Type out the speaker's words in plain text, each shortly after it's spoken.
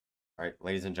All right,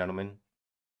 ladies and gentlemen,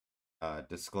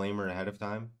 disclaimer ahead of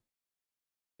time.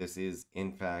 This is,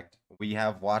 in fact, we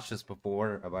have watched this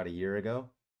before about a year ago.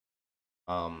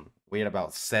 We had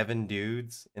about 7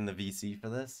 dudes in the VC for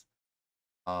this.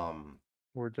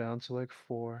 We're down to like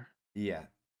 4. Yeah.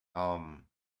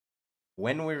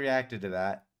 When we reacted to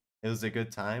that, it was a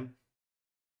good time.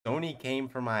 Sony came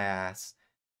for my ass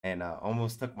and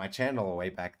almost took my channel away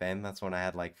back then. That's when I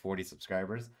had like 40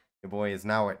 subscribers. Your boy is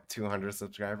now at 200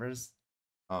 subscribers.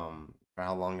 For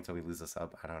how long until we lose a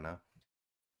sub? I don't know.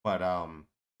 But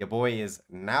your boy is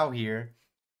now here.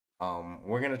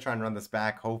 We're gonna try and run this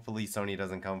back. Hopefully Sony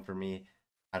doesn't come for me.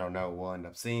 I don't know. We'll end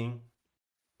up seeing.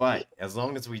 But as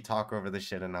long as we talk over this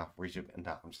shit enough, we should.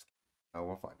 No, I'm just. Oh,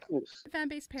 we'll find out.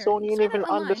 Fan-based parody. Sony ain't even Art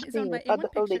Online is understand. owned by How A1 the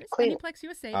hell they Pictures, claim it? Aniplex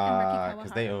USA, and Reki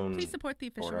Because they Kawahara. own Please support the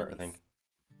official Sword Art, I release. think.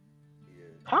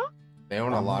 Huh? They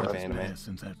own a lot of anime.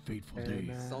 Since that fateful Hey, day,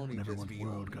 man. when everyone's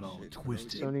world got all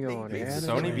twisted. Sony on anime.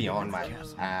 Sony be on my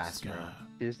ass, bro.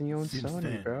 Disney owns Since Sony,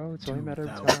 then, bro. It's only a matter of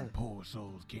 2,000 time. poor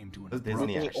souls came to an Does abrupt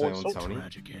Disney actually own also Sony?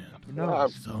 tragic end. No.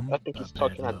 Some I think by he's bad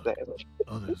talking luck, at that.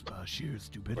 others by sheer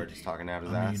stupidity. We're just talking out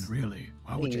his I ass. mean, really,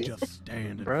 why would you Yeah. just stand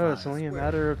and Bro, it's fight? only a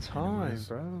matter of time, Anyways,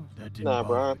 bro. that didn't Nah,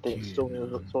 bro, I bother don't think the kid Sony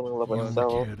none. love He only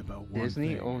himself. cared about one Disney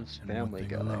thing, owns and one Family thing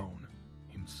Guy. alone,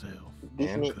 himself.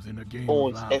 Disney 'Cause in a game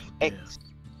owns of life and FX. death,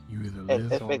 you either And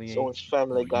live It's only FX eight. owns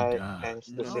Family you Guy die. and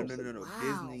The Simpsons. No. Wow,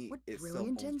 Disney what itself brilliant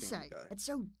owns insight. Family Guy. It's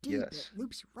so deep, Yes. it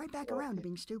loops right back around to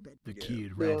being stupid. The Yeah. kid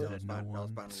Yeah. ranted I at was no fine- I was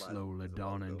one, fine a lot slowly ago.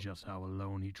 dawning just how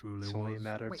alone he truly It's only a was.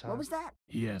 matter of Wait, time. what was that?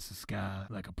 He asked the sky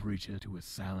like a preacher to his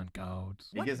silent gods.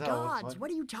 You What guys know gods? what?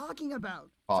 What are you talking about?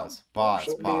 Pause, Some pause,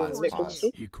 bullshit pause, force pause.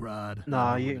 me. He cried.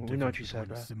 Nah, I knew we the know what difference you said,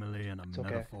 between a bro. simile and a It's okay.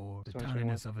 metaphor. The It's fine,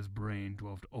 tininess of his brain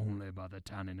dwarfed only by the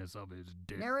tininess of his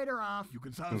dick. Narrator off. You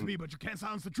can silence me, but you can't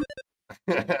silence the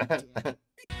truth.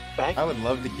 Back? I would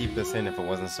love to keep this in if it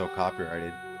wasn't so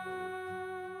copyrighted.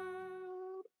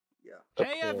 Yeah.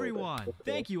 Hey everyone!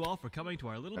 Thank you all for coming to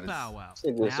our little That is- powwow.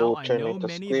 See this Now all I turn know into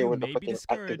many of screen you with the may be fucking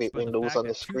discouraged activate by the windows fact on the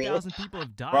that screen. 2,000 people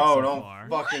have died Bro, so don't far.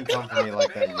 fucking come for me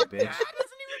like that, you bitch.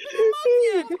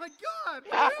 Oh my god,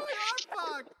 we really are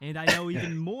fucked. And I know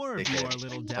even more of you are a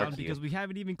little down Fuck you. because we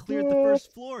haven't even cleared the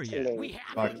first floor yet. We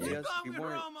Fuck you. Yes, we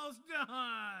weren't. almost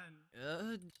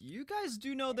done! You guys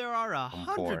do know there are poor,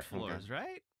 100 okay. floors,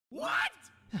 right? What?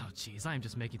 Oh jeez, I'm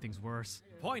just making things worse.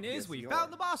 Point is, Yes, we you found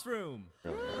are. the boss room!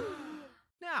 Really?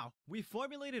 Now, we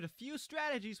formulated a few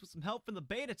strategies with some help from the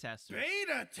beta testers.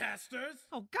 Beta testers?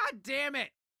 Oh god damn it!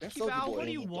 That's Val, Soulja what Boy.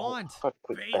 do you want? Fuck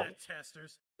with Beta that.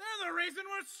 testers? They're the reason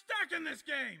we're stuck in this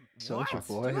game! Soulja What?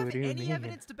 Boy, Do you have what do you any mean?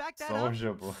 evidence to back that up?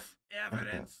 Soulja Boy.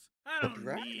 Evidence? I don't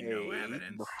Right. need no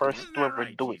evidence. The first Isn't to that ever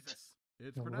right, do it. Jesus?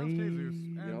 It's The pronounced Jesus. leaves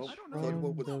And Yo, I don't know. Soulja Boy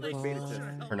was the from first the beta vine.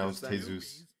 tester. Pronounced Thank you.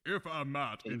 Jesus. If I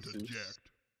might Jesus. interject,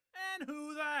 And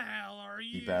who the hell are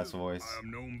you? Deep ass voice. I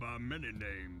am known by many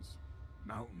names.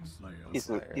 Mountain Slayer, He's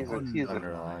a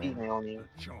Underline. female name.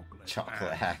 Chocolate,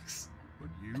 Chocolate Axe. axe. But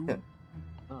you,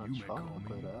 Oh, you may call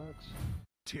chocolate me axe.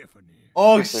 Tiffany.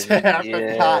 Oh Tiffany, shit, I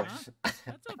yeah. forgot. That's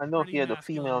a I know pretty he had a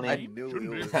masculine female I name. knew it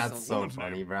Shouldn't be. was That's so something. Woman's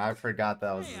funny, name. bro. I forgot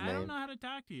that was Hey, his I don't name. know how to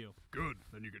talk to you. Good,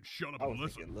 then you can shut up I and was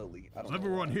listen. thinking Lily. I Does don't know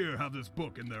everyone why. here have this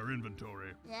book in their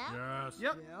inventory? Yeah? Yes.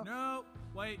 Yep. No.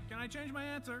 Wait, can I change my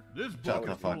answer? This Shut book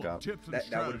the is fuck full up. of tips and That would've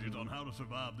strategies been- on how to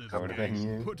survive this That would've been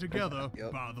game, you. put together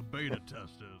Yep. by the beta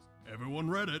testers. Everyone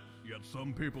read it, yet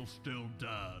some people still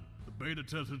died. The beta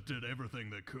testers did everything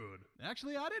they could.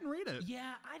 Actually, I didn't read it.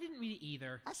 Yeah, I didn't read it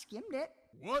either. I skimmed it.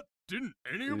 What? Didn't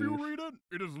any of you Oof. read it?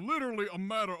 It is literally a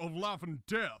matter of life and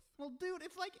death. Well, dude,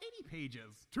 it's like 80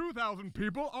 pages. 2,000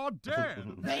 people are dead.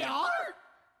 They are?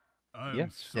 I am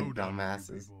Yes. so And done with you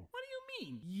dumbasses. people. What do you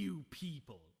mean, you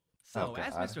people? So, Oh,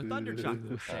 as God. Mr. Thunderchocolate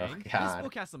was Oh, saying, this God.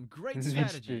 book has some great Mr.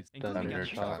 strategies, including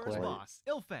against our first Thunderchocolate. boss,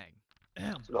 Ilfang.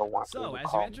 So, want So, to as you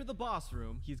call enter the boss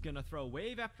room, he's gonna throw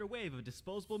wave after wave of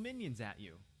disposable minions at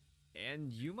you. And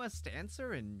you must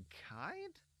answer in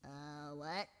kind?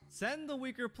 What? Send the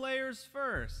weaker players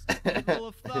first. Rule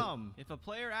of thumb. If a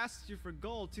player asks you for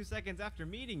gold 2 seconds after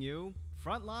meeting you,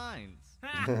 front lines.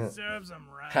 Ha! Serves them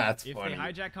right. That's If funny. they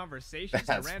hijack conversations to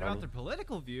That's rant funny. about their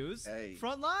political views, Hey.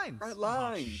 front lines. Right Oh,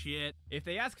 line. shit. If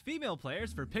they ask female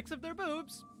players for pics of their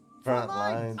boobs, Front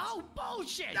lines. Oh,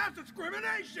 bullshit! That's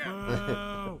discrimination! Boo!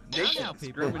 Now, Nation people, I think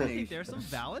discrimination. there's some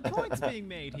valid points being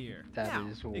made here. That now,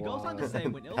 is it goes on to say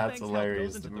when That's Ilfang's health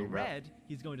hilarious goes to into me, the bro. red,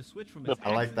 he's going to switch from his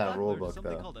I like axe that and rule butler to book,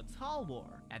 something though. called a tall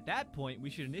war. At that point, we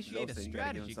should initiate a saying you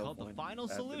gotta give strategy himself called the one final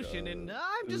after solution, the- and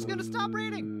I'm just gonna stop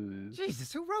reading.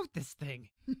 Jesus, who wrote this thing?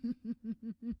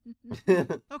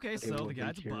 Okay, so will the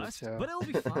guy's a take care of bust, itself. but it'll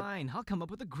be fine. I'll come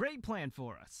up with a great plan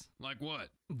for us. Like what?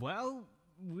 Well,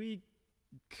 we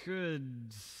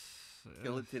could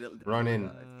Kill it till it Run in.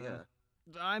 Yeah.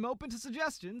 I'm open to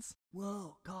suggestions.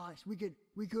 Whoa, guys, we could,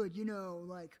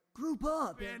 like, group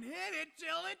up And hit it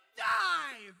till it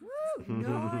dies! Woo,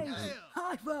 nice!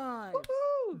 High five!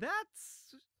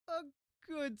 That's a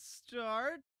good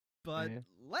start, but Yeah.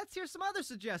 let's hear some other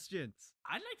suggestions.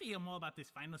 I'd like to hear more about this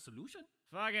final solution.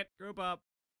 Fuck it, group up.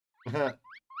 That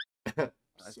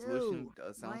solution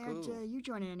does why sound aren't cool. you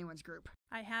joining anyone's group?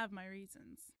 I have my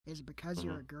reasons. Is it because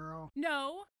you're a girl?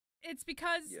 No, it's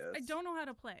because I Yes. don't know how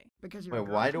to play. Because you're Wait, a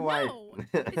girl? why do I? No,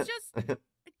 it's just I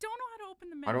don't know how to open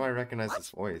the menu. Why do I recognize What? this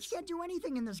voice? You can't do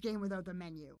anything in this game without the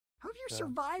menu. How have you Yeah.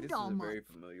 survived This is all a month? very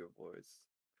familiar voice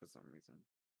for some reason.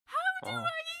 How do Oh.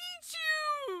 I eat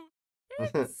you?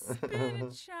 It's been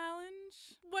a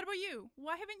challenge. What about you?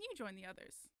 Why haven't you joined the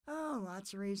others? Oh,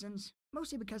 lots of reasons.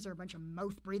 Mostly because they're a bunch of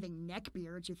mouth-breathing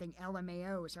neckbeards who think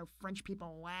LMAO is how French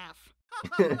people laugh.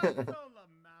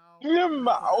 Your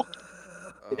mouth.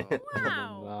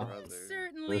 Wow, Wow. I Brother.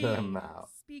 certainly Wow.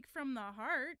 speak from the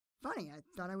heart. Funny, I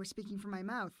thought I was speaking from my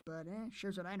mouth, but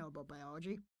shows what I know about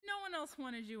biology. No one else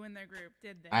wanted you in their group,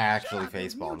 did they? I actually Shut up,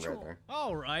 it's facepalmed right mutual. there.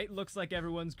 All right, looks like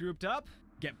everyone's grouped up.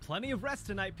 Get plenty of rest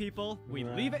tonight, people. We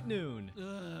leave at noon.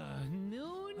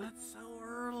 Noon? That's so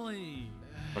early.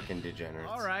 Fucking degenerates.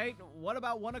 All right, what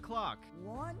about 1 o'clock?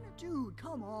 One? Dude,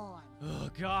 come on. Oh,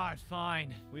 God,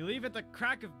 fine. We leave at the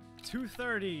crack of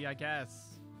 2:30, I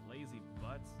guess. Lazy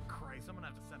butts. Christ, I'm gonna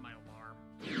have to set my alarm.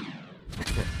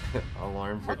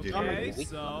 Alarm for Okay, degenerates.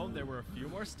 so there were a few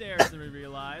more stairs than we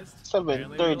realized.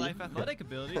 Apparently, 7:30. real-life athletic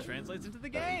ability translates into the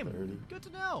game. 7:30. Good to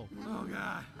know. Oh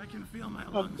god, I can feel my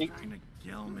lungs Okay. trying to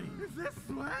kill me. Is this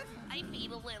sweat? I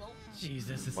feel a little.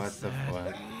 Jesus, this What is the sad.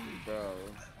 fuck? Bro.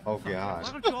 Oh Why god.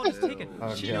 don't you all just take a Oh,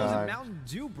 Cheetos God. and Mountain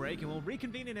Dew break and we'll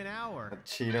reconvene in an hour?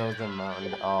 Cheetos and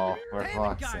Mountain. Oh, for Damn it,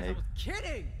 fuck's guys, I sake. was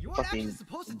kidding! You weren't actually Fucking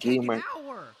supposed to take gamer. an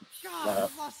hour! God,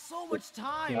 I've lost so much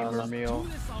time! Yeah, Let's let me all- do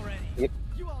this already! Yep.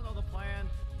 You all know the plan.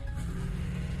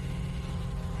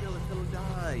 Kill it till it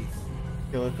dies.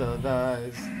 Kill it till it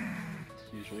dies.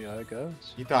 That's usually how it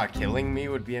goes. You thought killing me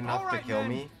would be enough All to right, kill men,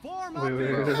 me? form up Wait,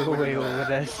 and- wait, what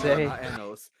did I say?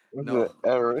 Enos. What's No. the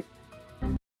error?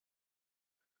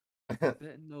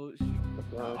 No.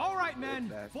 All right, men,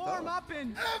 That's form tough. up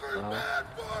and... Uh,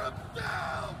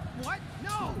 What?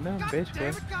 No! No, God basically.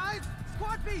 damn it, guys!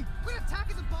 Squad B, quit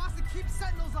attacking the boss and keep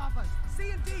sentinels off us! C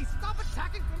and D, stop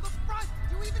attacking from the front!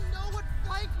 Do you even know what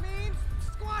flank means?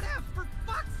 Squad F, for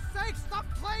fuck's sake, stop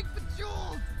playing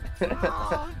Bejeweled!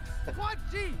 Oh, Squad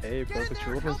G, Hey, get bro, in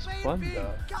there and Bejeweled help is A and fun, B!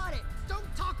 though. Got it.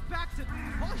 Don't talk back to...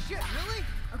 Oh shit, really?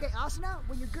 Okay, Asuna,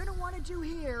 what you're gonna want to do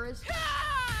here is...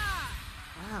 Ah!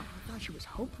 Wow, I thought she was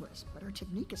hopeless, but her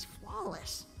technique is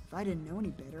flawless. If I didn't know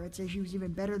any better, I'd say she was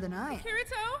even better than I.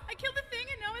 Kirito, I killed the thing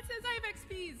and now it says I have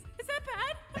XPs. Is that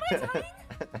bad? Am I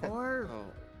dying? Or Oh.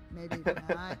 maybe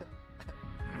not.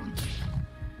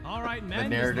 All right, The men,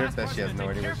 narrative this last that she has part's no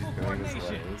gonna idea take what she's careful doing is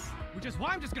coordination, hilarious. which is why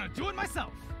I'm just gonna do it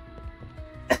myself.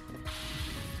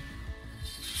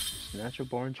 Natural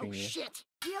born Oh genius. shit!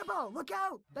 Diabo, look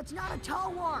out! That's not a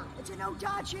Talwar! It's an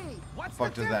Odachi! What's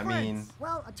Fuck the does that mean? difference?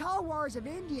 Well, a Talwar is of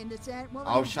Indian descent, while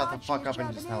Oh, an shut the Odachi fuck is up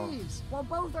and just tell him. Japanese. While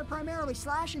both are primarily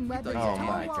slashing weapons, Oh a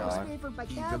my Talwar was God. favored by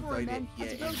He cavalrymen,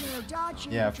 divided- as opposed to an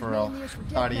Odachi, Yeah, which for was real. mainly used for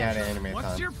Thought he death had measures. anime What's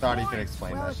time. your Thought he could point?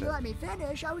 explain Well, that if shit. you let me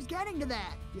finish, I was getting to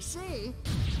that. You see?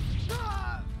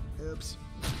 Ah! Oops.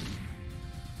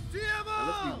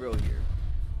 Now, let's be real here.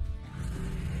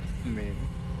 I mean,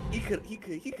 He could have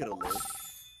lived.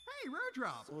 Hey, rare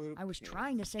drop. I was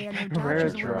trying to say an Rare Odachi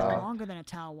is a little drop. longer than a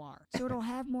Talwar, so it'll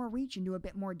have more reach and do a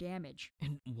bit more damage.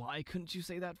 And why couldn't you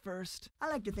say that first? I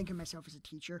like to think of myself as a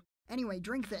teacher. Anyway,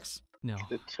 drink this. No,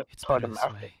 it's it's taught better him this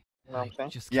out. way. You know what I'm I saying?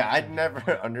 just Yeah, can't I'd do it never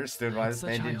anymore. understood why I had this such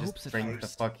man high didn't hopes just at drink the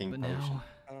first, fucking but potion. now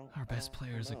I don't- our best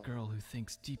player is a know. girl who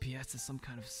thinks DPS is some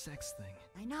kind of sex thing.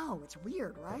 I know, it's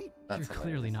weird, right? That's You're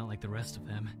clearly hilarious. not like the rest of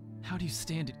them. How do you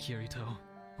stand it, Kirito?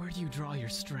 Where do you draw your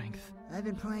strength? I've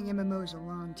been playing MMOs a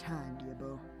long time,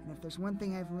 Diabo, and if there's one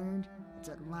thing I've learned, it's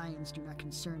that lions do not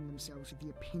concern themselves with the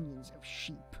opinions of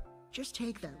sheep. Just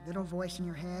take that little voice in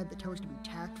your head that tells you to be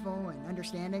tactful and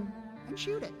understanding, and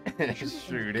shoot it. Shoot it in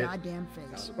Shoot the it. goddamn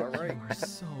Sounds face. about right. You are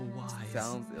so wise.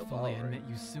 Sounds If only about I'd met right.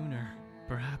 you sooner,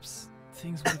 perhaps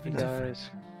things would have been guys,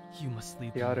 different. You must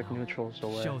lead them chaotic now. neutrals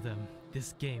away. Show them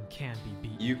this game can be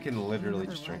beaten. You can literally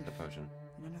Another just drink the life. potion.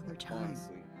 In another time,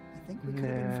 Honestly. I think we could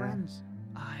have been Nah. friends.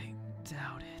 I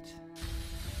doubt it.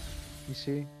 You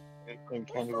see? And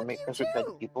can you fuck make you friends with dead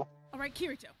too. people? All right,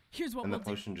 Kirito, here's what And the we'll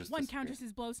do. potion just One disappeared. counters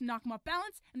his blows to knock him off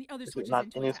balance, and the other Is it switches not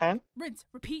into in his attack. hand? Rinse,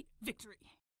 repeat, victory.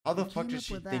 How the Who fuck came does up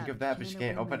she with think that? of that, but she Can't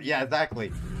can't open open? it. Yeah,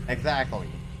 exactly. Exactly.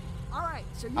 Alright,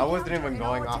 so you I wasn't counter even and I'll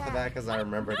going off of attack. that because I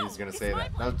remembered he was gonna say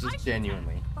that. That was just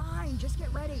genuinely. Fine, just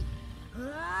get ready.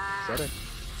 Ah, Is that it?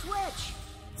 switch!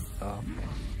 Oh.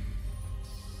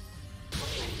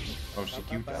 Oh, she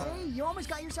cute though. See, you almost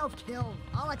got yourself killed.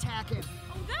 I'll attack him.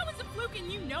 Oh, that was a fluke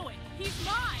and you know it. He's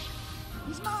mine.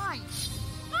 He's mine.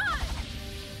 Mine.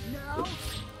 No,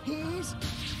 he's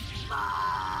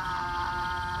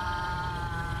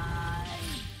mine.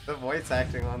 The voice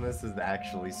acting on this is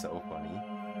actually so funny.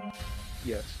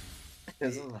 Yes.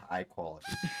 This is high quality.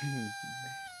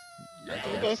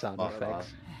 Sound Fuck effects.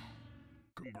 off.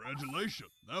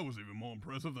 Congratulations. That was even more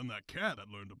impressive than that cat that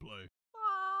learned to play.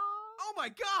 Oh my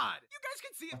god! You guys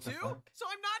can see it What the too? fuck? So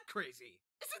I'm not crazy.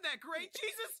 Isn't that great,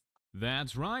 Jesus?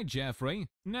 That's right, Jeffrey.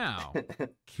 Now,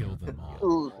 kill them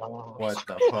all. What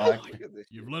the fuck?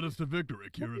 You've led us to victory,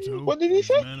 Kirito. What did he These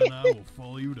say? men and I will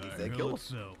follow you to said hell kill.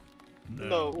 itself.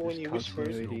 No, when you whispered.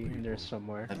 Continuity in there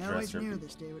somewhere. A I always dresser. knew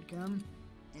this day would come.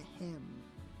 Ahem.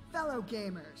 Fellow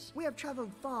gamers, we have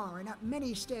traveled far and up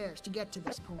many stairs to get to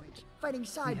this point, fighting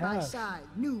side by have. side,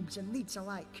 noobs and leets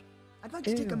alike. I'd like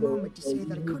to take a moment to say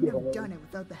that I couldn't have done it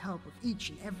without the help of each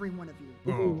and every one of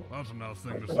you. Oh, that's a nice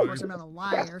thing to Of course, say. I'm not a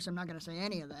liar, so I'm not gonna say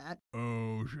any of that.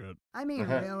 Oh, shit. I mean,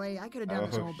 really, I could have done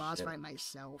this Oh, whole boss shit. fight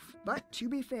myself. But to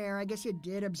be fair, I guess it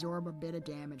did absorb a bit of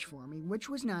damage for me, which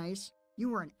was nice. You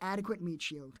were an adequate meat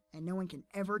shield, and no one can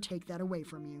ever take that away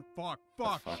from you. Fuck,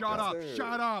 fuck, shut up, up,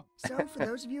 shut up! So, for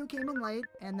those of you who came in late,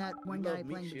 and that one guy love meat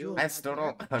playing the shield? jewel I back still there,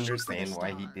 don't shoot for understand the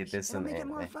why he did stars. this It'll in the make it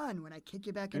more anime. fun when I kick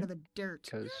you back into the dirt.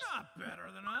 Because Not better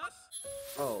than us.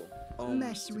 Oh,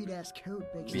 My sweet ass coat,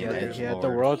 big Be an sister. edge he had the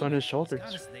lord. world on his shoulders.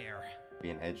 Got us there. Be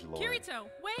an edge lord. Kirito,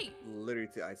 wait. literally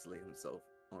to isolate himself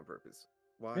on purpose.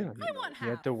 Why? Yeah. You I know. want He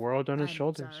had half. the world on his I'm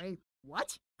shoulders. Sorry.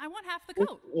 What? I want half the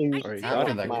coat. I Or should he take got half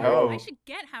the the coat. coat. I should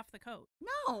get half the coat.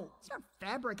 No, it's not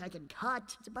fabric I can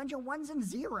cut. It's a bunch of ones and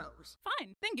zeros.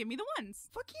 Fine, then give me the ones.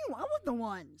 Fuck you, I want the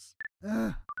ones.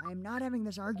 Ugh, I am not having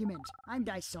this argument. I'm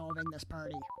dissolving this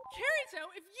party. Kirito,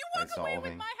 if you walk away with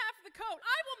Dissolving. my half of the coat,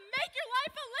 I will make your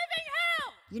life a living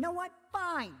hell! You know what?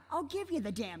 Fine, I'll give you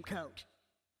the damn coat.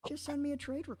 Just send me a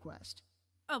trade request.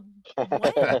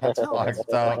 What? That's Oh, fucked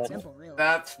it's up. quite simple, really.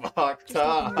 That's fucked Just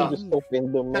open your up. Just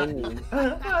open the menu. You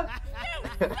son of a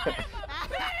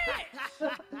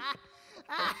bitch!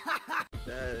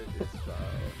 That is foul.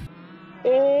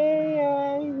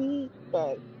 Very weak,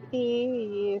 but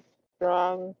he is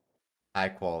strong. High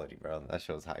quality, bro. That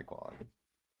show's high quality.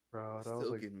 Bro, that was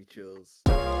Still like give me chills.